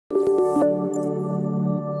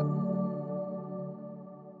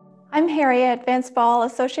Harriette Van Spall,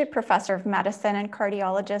 Associate Professor of Medicine and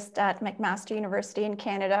Cardiologist at McMaster University in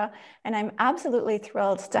Canada, and I'm absolutely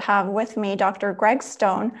thrilled to have with me Dr. Gregg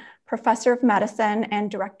Stone, Professor of Medicine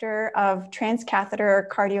and Director of Transcatheter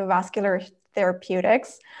Cardiovascular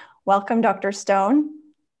Therapeutics. Welcome, Dr. Stone.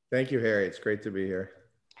 Thank you, Harry. It's great to be here.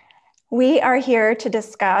 We are here to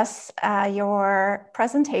discuss your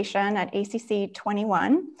presentation at ACC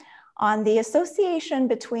 21 on the association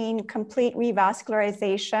between complete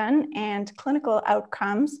revascularization and clinical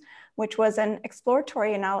outcomes, which was an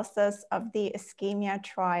exploratory analysis of the ISCHEMIA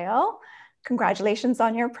trial. Congratulations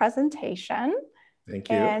on your presentation. Thank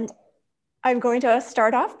you. And I'm going to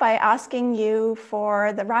start off by asking you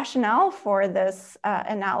for the rationale for this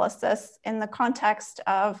analysis in the context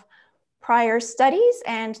of prior studies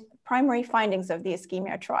and primary findings of the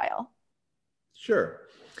ISCHEMIA trial. Sure.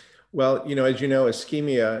 Well, as you know,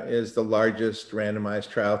 ISCHEMIA is the largest randomized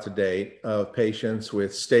trial to date of patients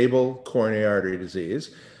with stable coronary artery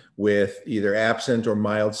disease with either absent or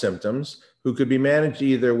mild symptoms who could be managed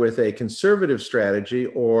either with a conservative strategy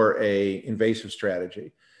or an invasive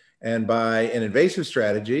strategy. And by an invasive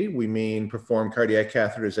strategy, we mean perform cardiac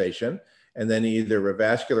catheterization and then either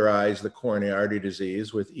revascularize the coronary artery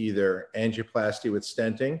disease with either angioplasty with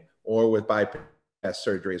stenting or with bypass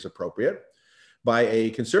surgery as appropriate. By a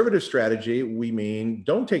conservative strategy, we mean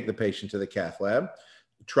don't take the patient to the cath lab.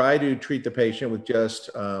 Try to treat the patient with just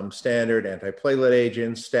standard antiplatelet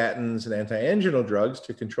agents, statins, and anti-anginal drugs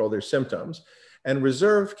to control their symptoms, and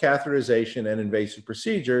reserve catheterization and invasive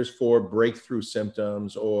procedures for breakthrough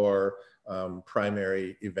symptoms or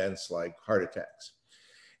primary events like heart attacks.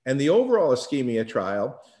 And the overall ISCHEMIA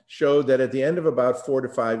trial showed that at the end of about 4 to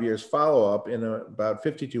 5 years follow-up in about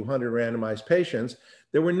 5,200 randomized patients,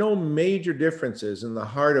 there were no major differences in the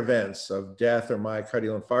heart events of death or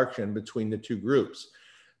myocardial infarction between the two groups.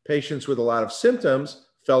 Patients with a lot of symptoms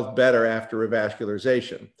felt better after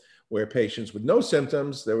revascularization, where patients with no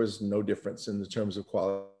symptoms, there was no difference in the terms of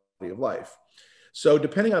quality of life. So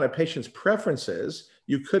depending on a patient's preferences,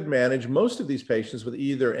 you could manage most of these patients with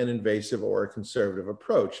either an invasive or a conservative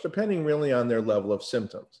approach, depending really on their level of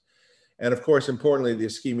symptoms. And of course, importantly, the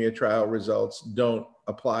ISCHEMIA trial results don't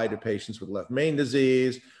apply to patients with left main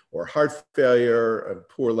disease or heart failure,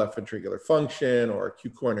 poor left ventricular function, or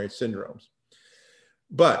acute coronary syndromes.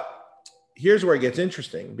 But here's where it gets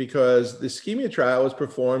interesting, because the ISCHEMIA trial was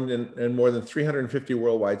performed in more than 350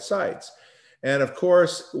 worldwide sites. And of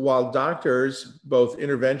course, while doctors, both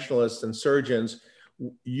interventionalists and surgeons,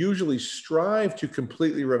 usually strive to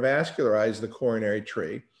completely revascularize the coronary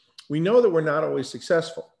tree, we know that we're not always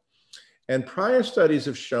successful. And prior studies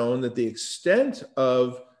have shown that the extent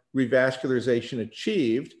of revascularization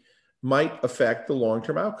achieved might affect the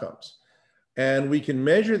long-term outcomes. And we can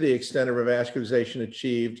measure the extent of revascularization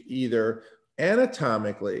achieved either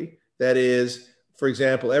anatomically, that is, for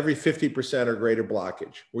example, every 50% or greater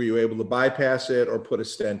blockage, were you able to bypass it or put a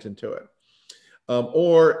stent into it?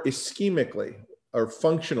 Or ischemically or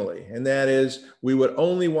functionally, and that is, we would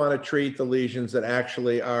only want to treat the lesions that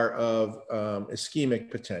actually are of ischemic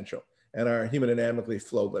potential and are hemodynamically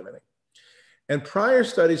flow limiting. And prior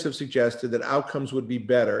studies have suggested that outcomes would be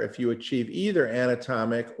better if you achieve either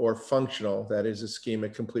anatomic or functional, that is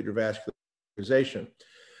ischemic complete revascularization.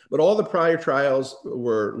 But all the prior trials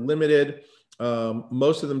were limited.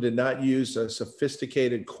 Most of them did not use a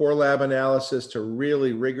sophisticated core lab analysis to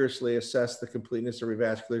really rigorously assess the completeness of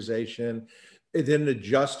revascularization. It didn't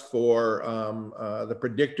adjust for the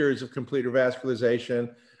predictors of complete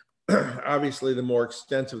revascularization. Obviously, the more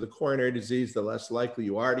extensive the coronary disease, the less likely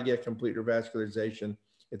you are to get complete revascularization,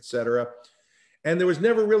 et cetera. And there was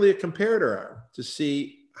never really a comparator arm to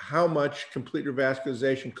see how much complete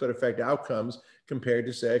revascularization could affect outcomes compared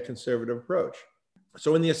to, say, a conservative approach.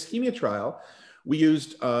 So in the ISCHEMIA trial, we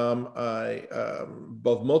used both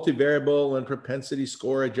multivariable and propensity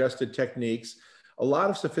score adjusted techniques, a lot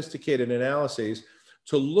of sophisticated analyses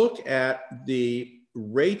to look at the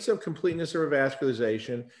rates of completeness of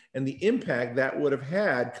revascularization and the impact that would have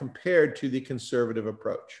had compared to the conservative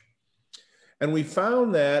approach. And we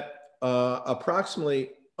found that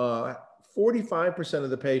approximately 45% of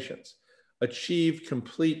the patients achieved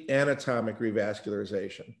complete anatomic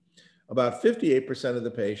revascularization. About 58% of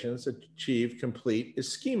the patients achieved complete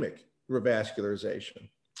ischemic revascularization.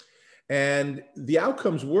 And the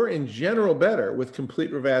outcomes were in general better with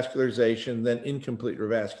complete revascularization than incomplete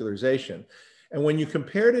revascularization. And when you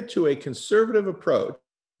compared it to a conservative approach,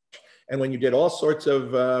 and when you did all sorts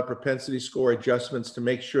of propensity score adjustments to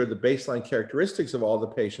make sure the baseline characteristics of all the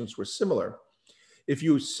patients were similar, if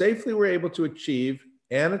you safely were able to achieve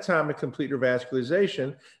anatomic complete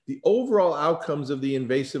revascularization, the overall outcomes of the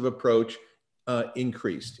invasive approach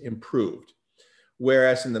improved.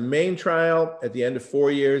 Whereas in the main trial, at the end of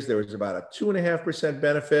 4 years, there was about a 2.5%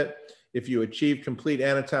 benefit. If you achieved complete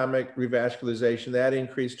anatomic revascularization, that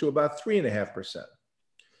increased to about 3.5%.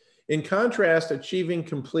 In contrast, achieving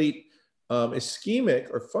complete ischemic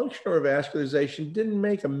or functional revascularization didn't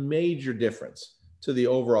make a major difference to the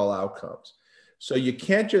overall outcomes. So you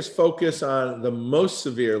can't just focus on the most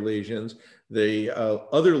severe lesions. The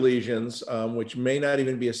other lesions, which may not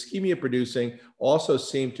even be ischemia producing, also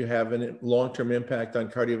seem to have a long-term impact on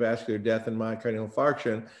cardiovascular death and myocardial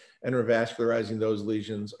infarction, and revascularizing those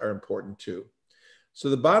lesions are important too. So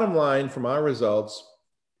the bottom line from our results,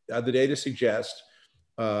 the data suggest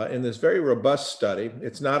in this very robust study,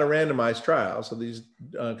 it's not a randomized trial, so these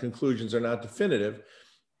conclusions are not definitive,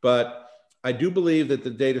 but I do believe that the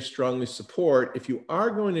data strongly support if you are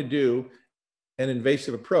going to do an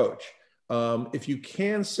invasive approach, if you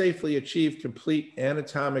can safely achieve complete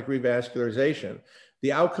anatomic revascularization,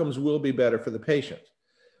 the outcomes will be better for the patient.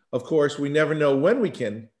 Of course, we never know when we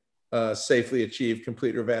can safely achieve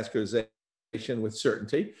complete revascularization with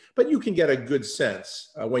certainty, but you can get a good sense.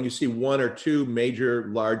 When you see 1 or 2 major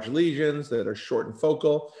large lesions that are short and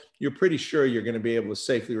focal, you're pretty sure you're going to be able to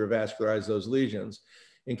safely revascularize those lesions.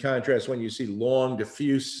 In contrast, when you see long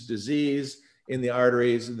diffuse disease in the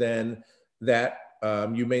arteries, then that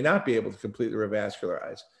you may not be able to completely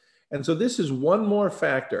revascularize. And so this is one more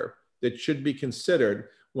factor that should be considered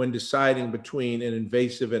when deciding between an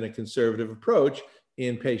invasive and a conservative approach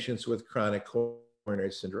in patients with chronic coronary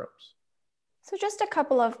syndromes. So just a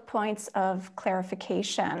couple of points of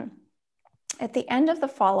clarification. At the end of the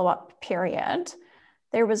follow-up period,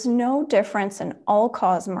 there was no difference in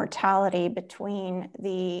all-cause mortality between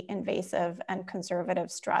the invasive and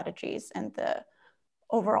conservative strategies in the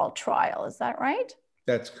overall trial. Is that right?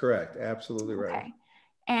 That's correct. Absolutely right. Okay.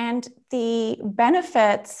 And the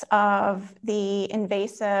benefits of the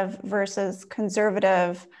invasive versus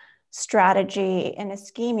conservative strategy in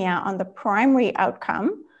ischemia on the primary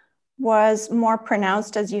outcome was more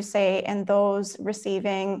pronounced, as you say, in those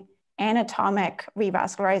receiving anatomic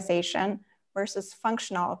revascularization versus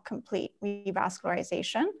functional complete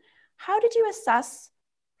revascularization. How did you assess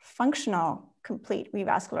functional complete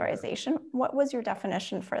revascularization? What was your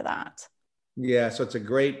definition for that? Yeah, so it's a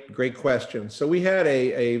great question. So we had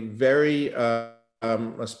a very a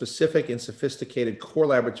specific and sophisticated core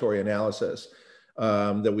laboratory analysis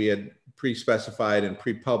that we had pre-specified and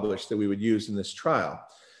pre-published that we would use in this trial.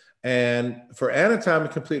 And for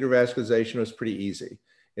anatomic complete revascularization, it was pretty easy.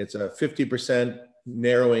 It's a 50%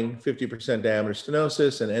 narrowing, 50% diameter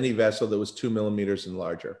stenosis, and any vessel that was 2 millimeters and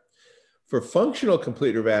larger. For functional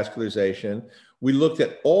complete revascularization, we looked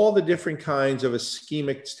at all the different kinds of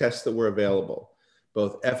ischemic tests that were available,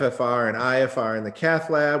 both FFR and IFR in the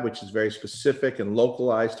cath lab, which is very specific and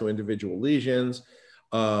localized to individual lesions,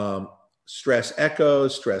 stress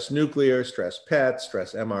echoes, stress nuclear, stress PET,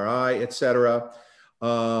 stress MRI, et cetera,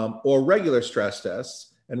 or regular stress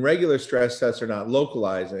tests. And regular stress tests are not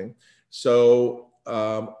localizing. So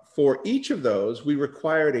for each of those, we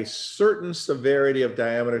required a certain severity of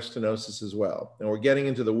diameter stenosis as well. And we're getting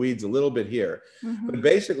into the weeds a little bit here. Mm-hmm. But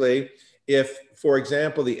basically, if, for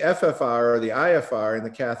example, the FFR or the IFR in the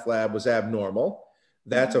cath lab was abnormal,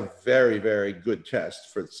 that's a very, very good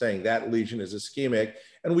test for saying that lesion is ischemic.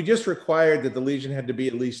 And we just required that the lesion had to be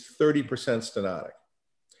at least 30% stenotic.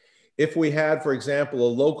 If we had, for example,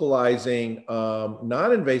 a localizing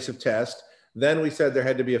non-invasive test, then we said there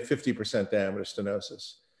had to be a 50% diameter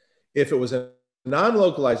stenosis. If it was a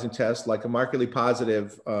non-localizing test, like a markedly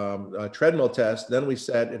positive treadmill test, then we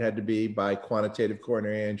said it had to be by quantitative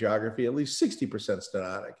coronary angiography, at least 60%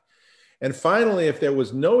 stenotic. And finally, if there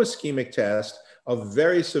was no ischemic test of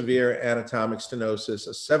very severe anatomic stenosis,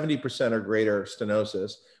 a 70% or greater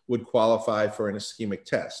stenosis would qualify for an ischemic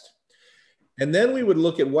test. And then we would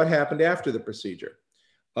look at what happened after the procedure.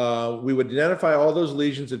 We would identify all those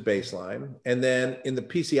lesions at baseline. And then in the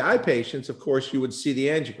PCI patients, of course, you would see the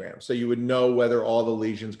angiogram. So you would know whether all the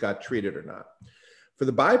lesions got treated or not. For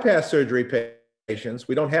the bypass surgery patients,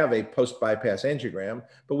 we don't have a post-bypass angiogram,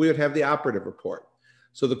 but we would have the operative report.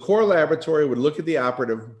 So the core laboratory would look at the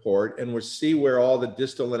operative report and would see where all the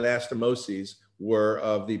distal anastomoses were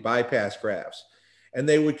of the bypass grafts. And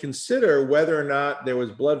they would consider whether or not there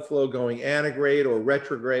was blood flow going antegrade or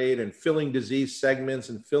retrograde and filling disease segments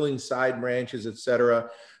and filling side branches, et cetera.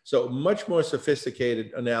 So much more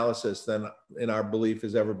sophisticated analysis than in our belief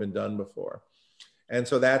has ever been done before. And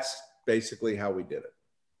so that's basically how we did it.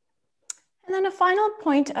 And then a final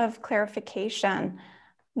point of clarification.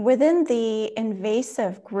 Within the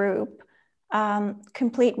invasive group,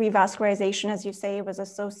 complete revascularization, as you say, was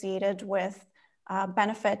associated with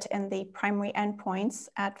benefit in the primary endpoints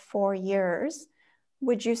at 4 years.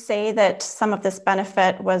 Would you say that some of this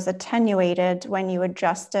benefit was attenuated when you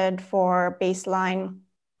adjusted for baseline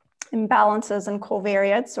imbalances in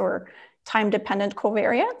covariates or time-dependent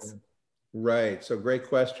covariates? Right, so great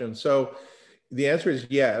question. So the answer is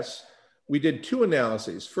yes. We did two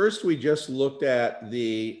analyses. First, we just looked at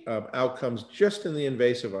the outcomes just in the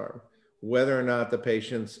invasive arm, whether or not the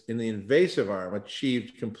patients in the invasive arm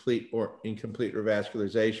achieved complete or incomplete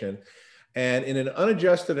revascularization. And in an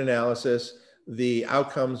unadjusted analysis, the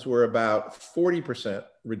outcomes were about 40%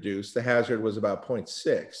 reduced. The hazard was about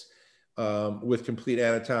 0.6 with complete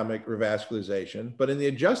anatomic revascularization. But in the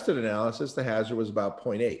adjusted analysis, the hazard was about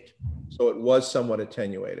 0.8. So it was somewhat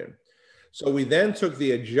attenuated. So we then took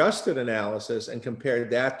the adjusted analysis and compared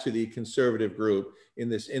that to the conservative group in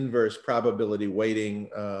this inverse probability weighting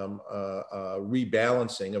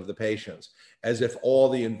rebalancing of the patients, as if all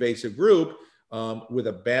the invasive group with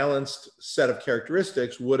a balanced set of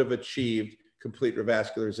characteristics would have achieved complete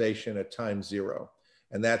revascularization at time 0.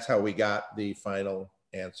 And that's how we got the final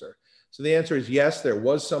answer. So the answer is yes, there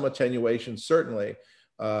was some attenuation, certainly,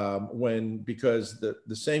 because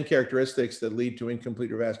the same characteristics that lead to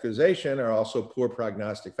incomplete revascularization are also poor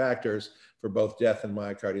prognostic factors for both death and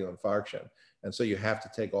myocardial infarction. And so you have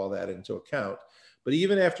to take all that into account. But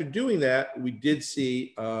even after doing that, we did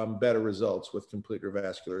see better results with complete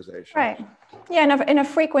revascularization. Right. Yeah, and in a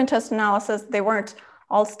frequentist analysis, they weren't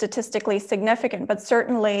all statistically significant, but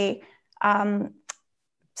certainly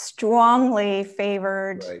strongly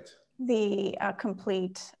favored the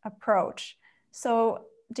complete approach. So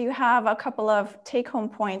do you have a couple of take-home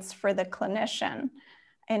points for the clinician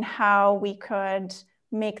in how we could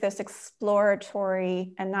make this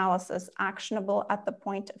exploratory analysis actionable at the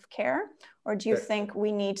point of care? Or do you think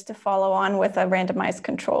we need to follow on with a randomized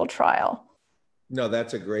control trial? No,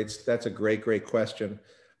 that's a great question.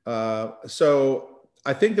 So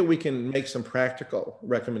I think that we can make some practical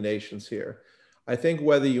recommendations here. I think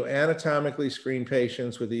whether you anatomically screen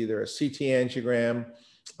patients with either a CT angiogram,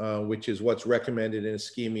 which is what's recommended in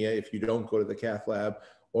ischemia if you don't go to the cath lab,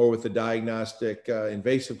 or with the diagnostic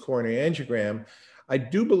invasive coronary angiogram, I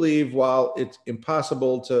do believe while it's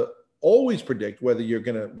impossible to always predict whether you're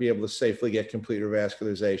going to be able to safely get complete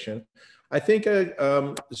revascularization, I think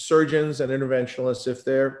surgeons and interventionalists, if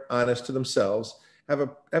they're honest to themselves, have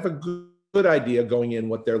a good idea going in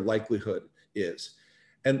what their likelihood is.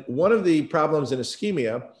 And one of the problems in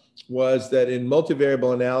ischemia was that in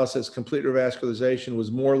multivariable analysis, complete revascularization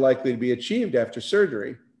was more likely to be achieved after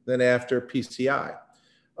surgery than after PCI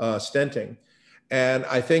stenting. And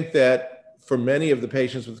I think that for many of the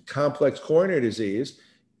patients with complex coronary disease,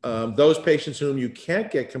 those patients whom you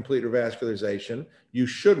can't get complete revascularization, you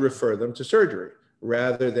should refer them to surgery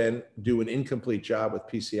rather than do an incomplete job with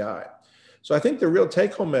PCI. So I think the real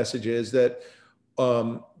take-home message is that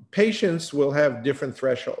patients will have different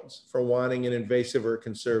thresholds for wanting an invasive or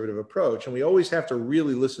conservative approach. And we always have to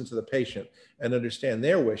really listen to the patient and understand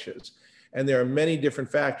their wishes. And there are many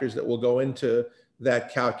different factors that will go into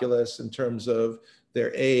that calculus in terms of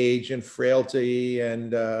their age and frailty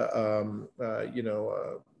and ability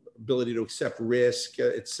to accept risk,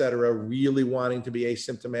 et cetera, really wanting to be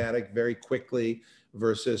asymptomatic very quickly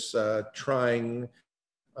versus trying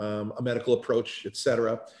a medical approach, et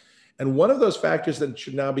cetera. And one of those factors that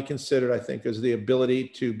should now be considered, I think, is the ability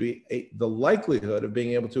to the likelihood of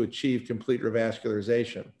being able to achieve complete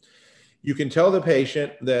revascularization. You can tell the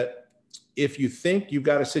patient that if you think you've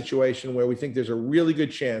got a situation where we think there's a really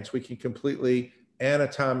good chance we can completely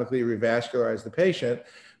anatomically revascularize the patient,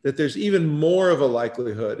 that there's even more of a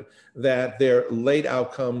likelihood that their late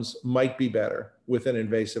outcomes might be better with an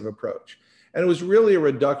invasive approach. And it was really a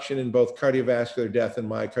reduction in both cardiovascular death and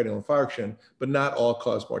myocardial infarction, but not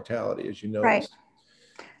all-cause mortality, as you noticed. Right.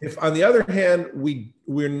 If, on the other hand,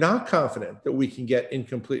 we're not confident that we can get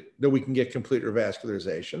complete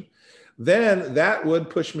revascularization, then that would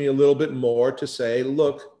push me a little bit more to say,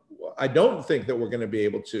 look, I don't think that we're going to be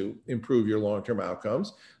able to improve your long-term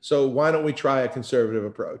outcomes. So why don't we try a conservative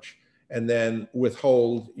approach and then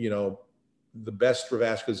withhold, the best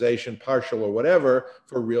revascularization, partial or whatever,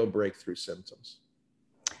 for real breakthrough symptoms.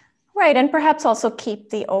 Right, and perhaps also keep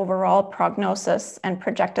the overall prognosis and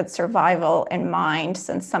projected survival in mind,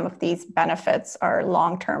 since some of these benefits are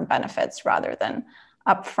long-term benefits rather than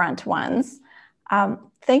upfront ones.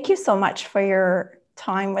 Thank you so much for your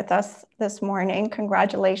time with us this morning.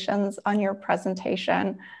 Congratulations on your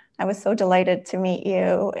presentation. I was so delighted to meet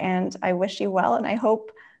you, and I wish you well, and I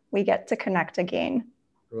hope we get to connect again.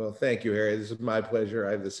 Well, thank you, Harry. This is my pleasure.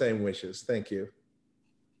 I have the same wishes. Thank you.